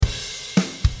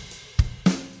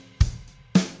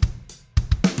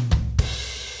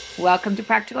Welcome to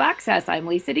Practical Access. I'm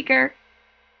Lisa Deeker.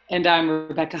 And I'm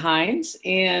Rebecca Hines.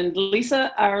 And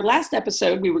Lisa, our last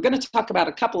episode, we were going to talk about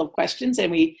a couple of questions,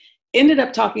 and we ended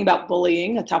up talking about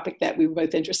bullying, a topic that we were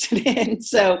both interested in.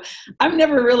 So I'm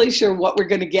never really sure what we're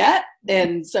going to get.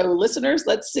 And so, listeners,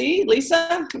 let's see.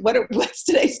 Lisa, what's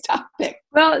today's topic?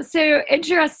 Well, so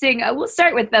interesting. We'll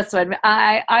start with this one.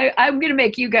 I'm going to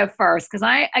make you go first because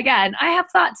I have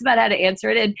thoughts about how to answer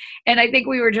it, and I think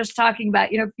we were just talking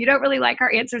about, if you don't really like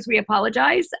our answers, we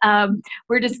apologize.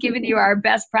 We're just giving you our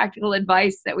best practical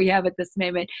advice that we have at this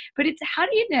moment. But it's, how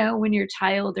do you know when your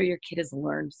child or your kid has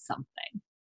learned something?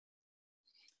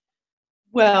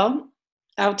 Well,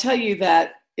 I'll tell you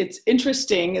that it's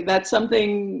interesting. That's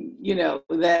something,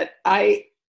 that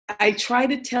I try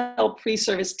to tell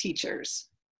pre-service teachers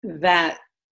that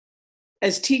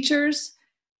as teachers,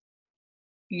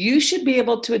 you should be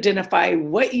able to identify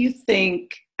what you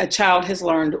think a child has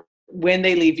learned when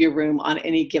they leave your room on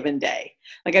any given day.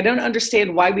 Like, I don't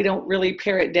understand why we don't really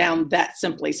pare it down that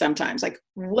simply sometimes. Like,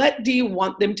 what do you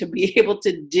want them to be able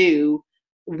to do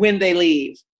when they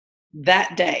leave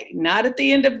that day? Not at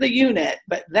the end of the unit,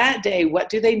 but that day, what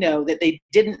do they know that they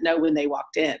didn't know when they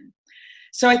walked in?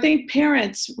 So I think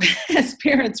parents, as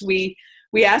parents, we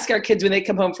ask our kids when they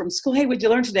come home from school, hey, what'd you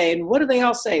learn today? And what do they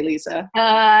all say, Lisa?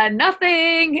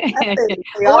 Nothing.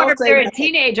 Or if they're a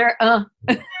teenager,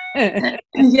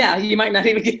 Yeah, you might not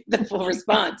even get the full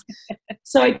response.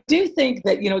 So I do think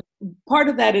that, part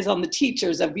of that is on the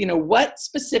teachers of, what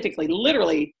specifically,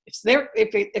 literally,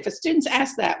 if a student's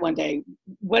asked that one day,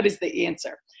 what is the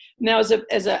answer? Now,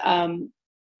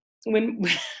 when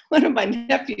one of my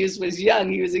nephews was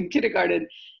young, he was in kindergarten,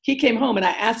 he came home and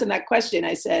I asked him that question.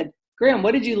 I said, Graham,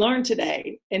 what did you learn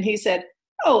today? And he said,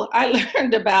 oh, I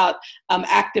learned about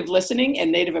active listening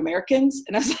and Native Americans.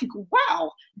 And I was like,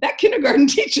 wow, that kindergarten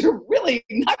teacher really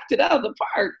knocked it out of the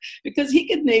park, because he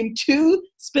could name two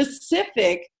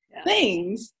specific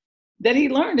things that he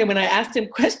learned. And when I asked him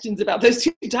questions about those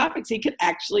two topics, he could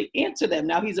actually answer them.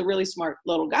 Now, he's a really smart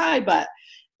little guy, but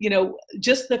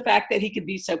just the fact that he could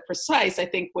be so precise, I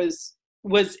think was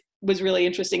really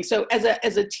interesting. So as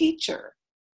a teacher,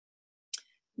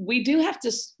 we do have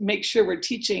to make sure we're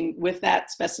teaching with that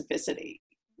specificity.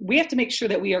 We have to make sure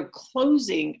that we are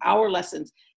closing our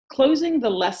lessons. Closing the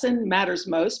lesson matters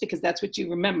most because that's what you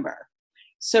remember.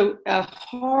 So a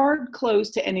hard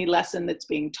close to any lesson that's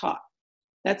being taught.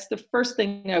 That's the first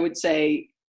thing I would say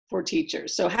for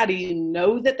teachers. So how do you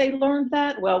know that they learned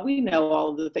that? Well, we know all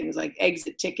of the things like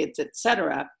exit tickets,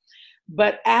 etc.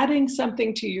 But adding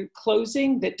something to your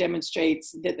closing that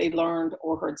demonstrates that they learned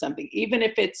or heard something, even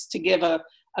if it's to give a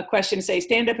question, say,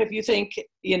 stand up if you think,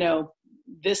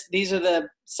 these are the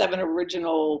 7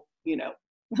 original,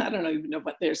 I don't even know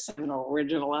what there's 7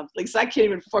 original. At least I can't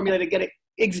even formulate a good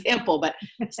example, but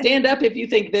stand up if you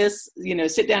think this,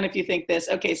 sit down if you think this.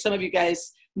 Okay, some of you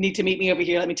guys need to meet me over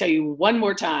here. Let me tell you one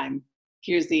more time.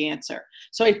 Here's the answer.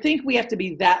 So I think we have to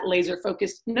be that laser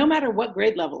focused, no matter what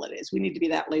grade level it is. We need to be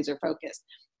that laser focused.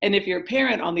 And if you're a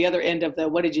parent on the other end of the,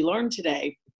 what did you learn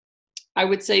today? I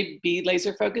would say be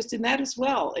laser focused in that as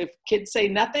well. If kids say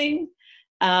nothing,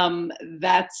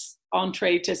 that's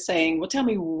entree to saying, well, tell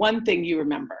me one thing you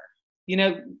remember.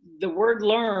 The word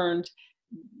learned,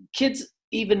 kids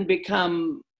even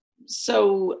become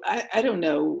so, I don't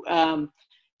know,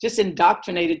 just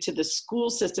indoctrinated to the school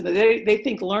system. They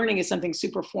think learning is something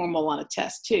super formal on a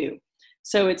test too.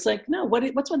 So it's like, no,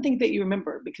 what's one thing that you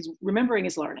remember? Because remembering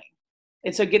is learning.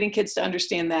 And so getting kids to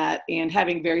understand that and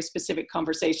having very specific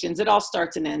conversations, it all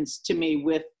starts and ends to me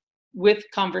with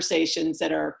conversations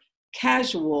that are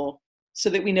casual,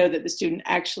 so that we know that the student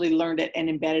actually learned it and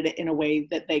embedded it in a way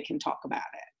that they can talk about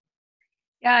it.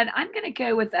 Yeah, and I'm going to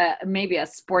go with maybe a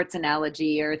sports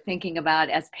analogy, or thinking about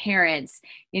as parents,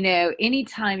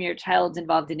 anytime your child's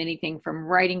involved in anything from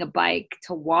riding a bike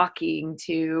to walking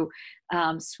to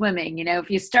swimming,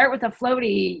 if you start with a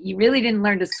floaty, you really didn't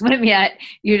learn to swim yet.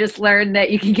 You just learned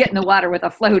that you can get in the water with a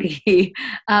floaty,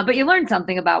 but you learned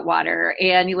something about water,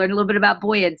 and you learned a little bit about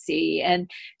buoyancy. And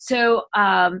so,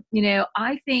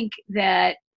 I think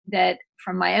that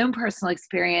from my own personal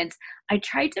experience, I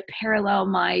tried to parallel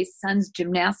my son's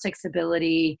gymnastics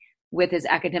ability with his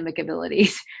academic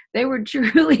abilities. They were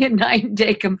truly a night and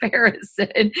day comparison.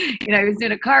 He was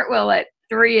doing a cartwheel at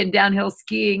 3 and downhill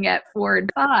skiing at 4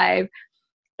 and 5,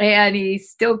 and he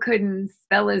still couldn't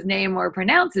spell his name or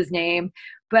pronounce his name.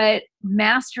 But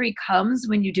mastery comes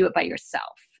when you do it by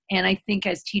yourself. And I think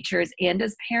as teachers and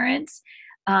as parents,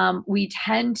 we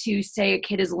tend to say a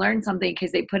kid has learned something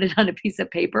because they put it on a piece of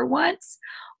paper once,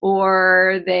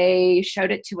 or they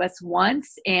showed it to us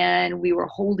once and we were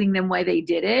holding them while they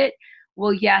did it,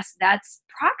 well, yes, that's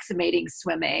approximating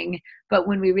swimming, but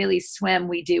when we really swim,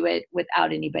 we do it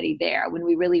without anybody there. When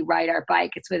we really ride our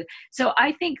bike, it's with. So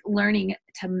I think learning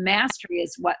to mastery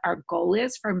is what our goal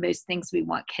is for most things we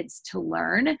want kids to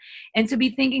learn. And so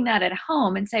be thinking that at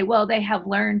home and say, well, they have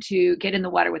learned to get in the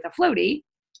water with a floaty.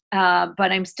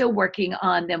 But I'm still working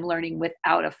on them learning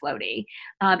without a floaty,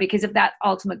 because if that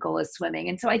ultimate goal is swimming.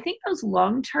 And so I think those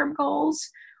long-term goals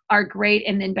are great.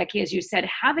 And then Becky, as you said,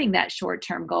 having that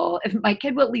short-term goal, if my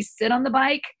kid will at least sit on the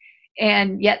bike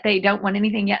and yet they don't want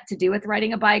anything yet to do with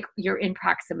riding a bike, you're in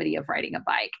proximity of riding a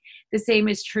bike. The same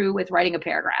is true with writing a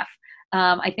paragraph.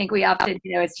 I think we often,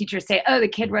 as teachers say, oh, the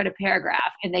kid wrote a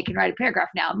paragraph and they can write a paragraph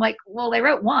now. I'm like, well, they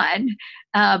wrote one,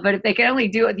 but if they can only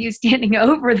do it with you standing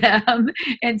over them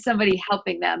and somebody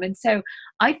helping them. And so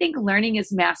I think learning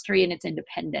is mastery and it's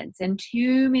independence. And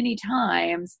too many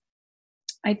times,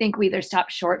 I think we either stop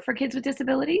short for kids with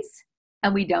disabilities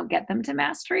and we don't get them to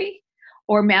mastery,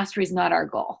 or mastery is not our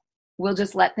goal. We'll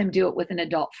just let them do it with an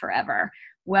adult forever.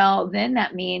 Well, then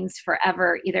that means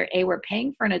forever, either A, we're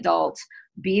paying for an adult,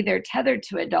 B, they're tethered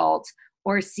to adult,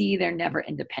 or C, they're never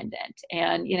independent.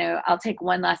 And, I'll take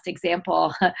one last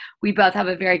example. We both have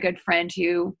a very good friend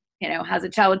who, has a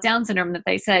child with Down syndrome that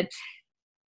they said,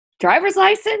 driver's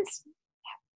license?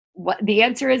 What the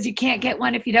answer is, you can't get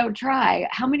one if you don't try.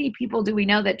 How many people do we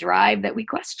know that drive that we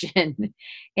question?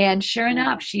 And sure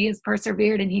enough, she has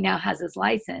persevered and he now has his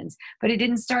license. But it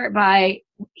didn't start by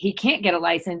he can't get a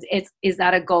license. Is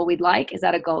that a goal we'd like? Is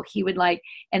that a goal he would like?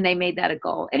 And they made that a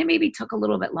goal. And it maybe took a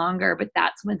little bit longer, but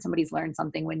that's when somebody's learned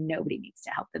something when nobody needs to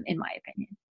help them, in my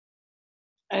opinion.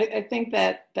 I think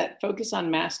that focus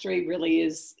on mastery really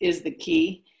is the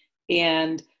key.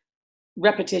 And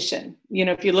repetition.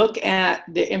 If you look at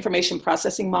the information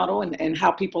processing model and how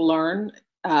people learn,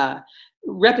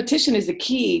 repetition is the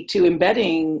key to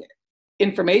embedding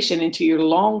information into your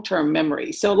long-term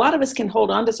memory. So a lot of us can hold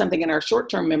on to something in our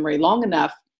short-term memory long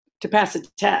enough to pass a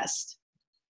test.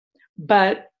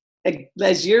 But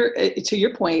to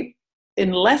your point,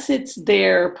 unless it's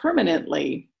there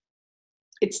permanently,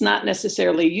 it's not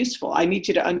necessarily useful. I need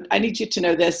you to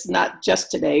know this, not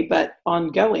just today, but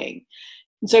ongoing.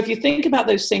 And so if you think about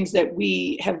those things that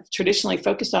we have traditionally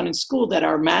focused on in school that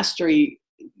are mastery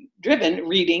driven,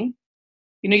 reading,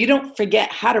 you don't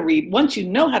forget how to read. Once you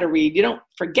know how to read, you don't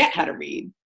forget how to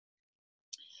read.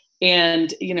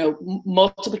 And,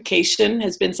 multiplication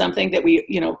has been something that we,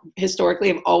 historically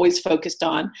have always focused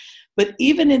on. But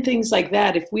even in things like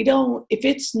that, if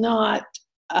it's not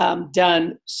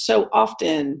done so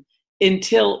often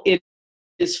until it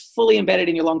is fully embedded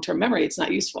in your long-term memory, it's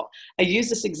not useful. I use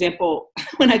this example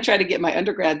when I try to get my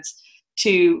undergrads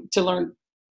to learn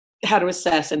how to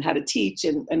assess and how to teach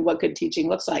and what good teaching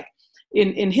looks like.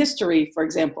 In history, for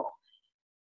example,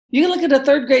 you can look at a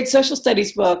third grade social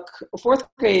studies book, fourth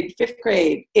grade, fifth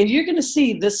grade, and you're going to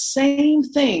see the same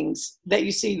things that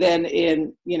you see then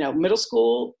in, middle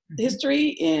school history,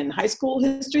 in high school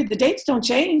history. The dates don't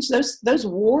change. Those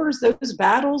wars, those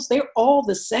battles, they're all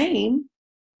the same.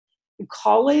 In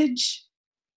college,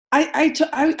 I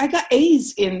got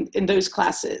A's in those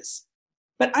classes,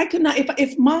 but I could not,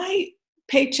 if my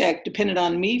paycheck depended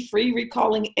on me free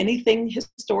recalling anything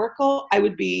historical, I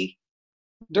would be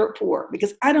dirt poor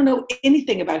because I don't know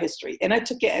anything about history. And I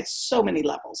took it at so many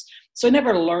levels. So I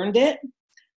never learned it.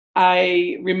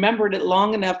 I remembered it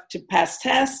long enough to pass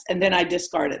tests, and then I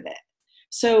discarded it.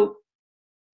 So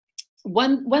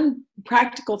one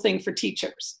practical thing for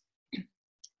teachers,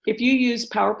 if you use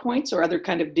PowerPoints or other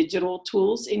kind of digital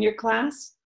tools in your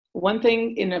class, one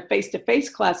thing in a face-to-face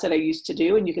class that I used to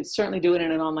do, and you could certainly do it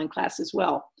in an online class as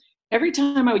well, every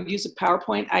time I would use a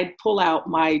PowerPoint, I'd pull out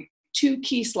my 2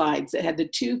 key slides that had the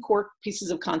 2 core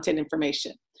pieces of content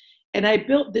information. And I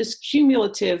built this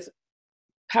cumulative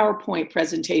PowerPoint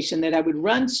presentation that I would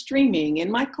run streaming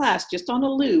in my class just on a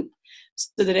loop,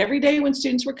 so that every day when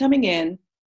students were coming in,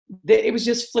 it was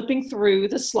just flipping through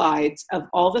the slides of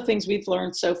all the things we've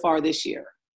learned so far this year.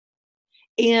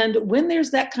 And when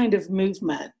there's that kind of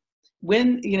movement,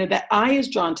 when that eye is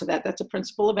drawn to that's a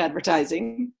principle of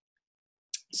advertising.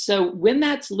 So when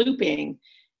that's looping,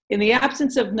 in the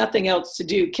absence of nothing else to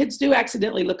do, kids do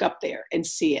accidentally look up there and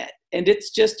see it. And it's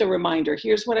just a reminder,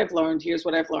 here's what I've learned, here's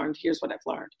what I've learned, here's what I've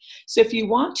learned. So if you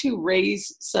want to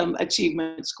raise some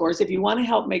achievement scores, if you want to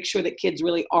help make sure that kids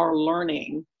really are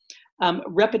learning,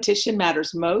 repetition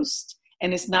matters most.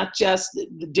 And it's not just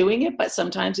doing it, but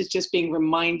sometimes it's just being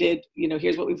reminded,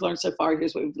 here's what we've learned so far,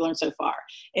 here's what we've learned so far.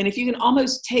 And if you can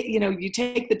almost take, you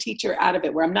take the teacher out of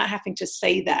it, where I'm not having to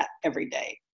say that every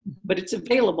day, but it's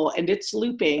available and it's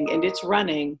looping and it's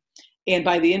running. And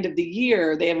by the end of the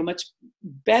year, they have a much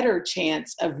better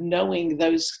chance of knowing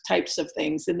those types of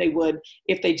things than they would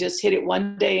if they just hit it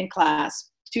one day in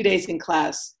class, 2 days in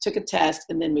class, took a test,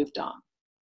 and then moved on.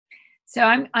 So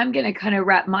I'm going to kind of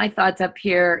wrap my thoughts up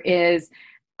here is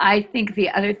I think the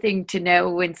other thing to know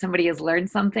when somebody has learned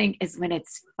something is when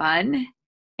it's fun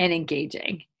and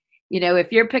engaging.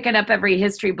 If you're picking up every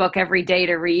history book every day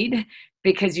to read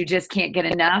because you just can't get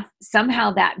enough,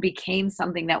 somehow that became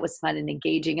something that was fun and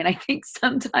engaging. And I think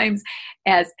sometimes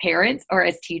as parents or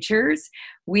as teachers,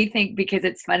 we think because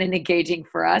it's fun and engaging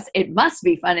for us, it must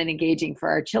be fun and engaging for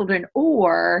our children,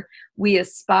 or we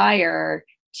aspire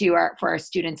for our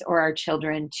students or our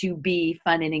children to be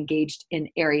fun and engaged in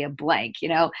area blank.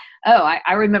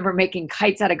 I remember making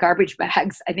kites out of garbage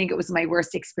bags. I think it was my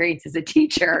worst experience as a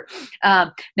teacher.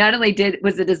 Not only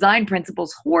was the design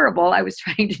principles horrible, I was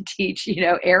trying to teach,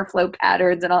 airflow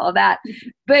patterns and all of that,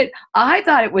 but I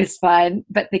thought it was fun,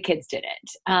 but the kids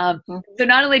didn't. So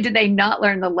not only did they not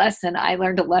learn the lesson, I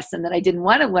learned a lesson that I didn't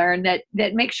want to learn that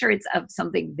makes sure it's of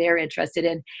something they're interested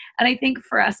in. And I think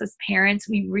for us as parents,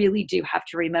 we really do have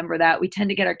to remember that. We tend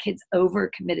to get our kids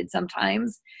overcommitted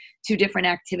sometimes to different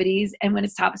activities, and when it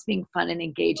stops being fun and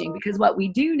engaging, because what we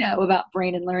do know about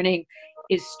brain and learning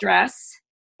is stress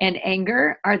and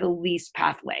anger are the least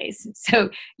pathways. So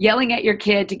yelling at your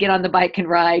kid to get on the bike and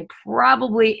ride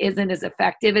probably isn't as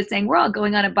effective as saying, we're all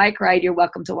going on a bike ride, you're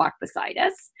welcome to walk beside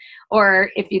us. Or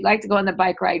if you'd like to go on the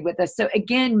bike ride with us. So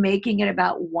again, making it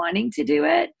about wanting to do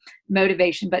it,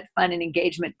 motivation, but fun and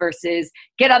engagement versus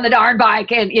get on the darn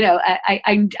bike. And,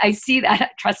 I see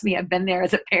that. Trust me, I've been there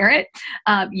as a parent.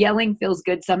 Yelling feels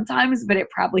good sometimes, but it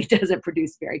probably doesn't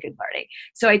produce very good learning.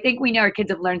 So I think we know our kids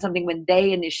have learned something when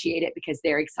they initiate it because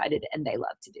they're excited and they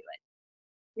love to do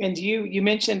it. And you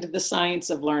mentioned the science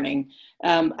of learning.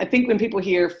 I think when people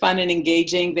hear fun and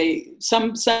engaging,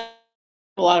 some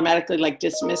people automatically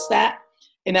dismiss that.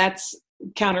 And that's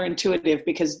counterintuitive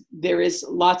because there is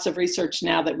lots of research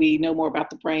now that we know more about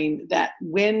the brain, that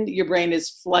when your brain is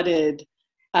flooded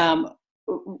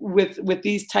with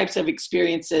these types of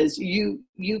experiences, you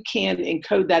can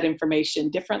encode that information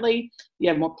differently. You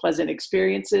have more pleasant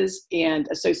experiences and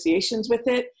associations with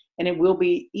it, and it will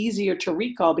be easier to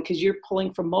recall because you're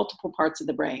pulling from multiple parts of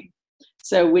the brain.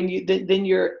 So when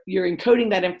you're encoding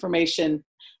that information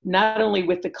not only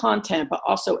with the content, but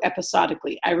also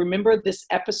episodically. I remember this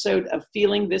episode of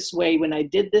feeling this way when I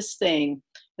did this thing,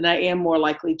 and I am more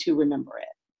likely to remember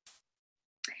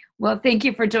it. Well, thank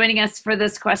you for joining us for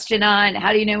this question on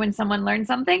how do you know when someone learned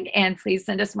something? And please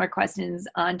send us more questions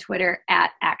on Twitter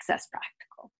 @AccessPrac.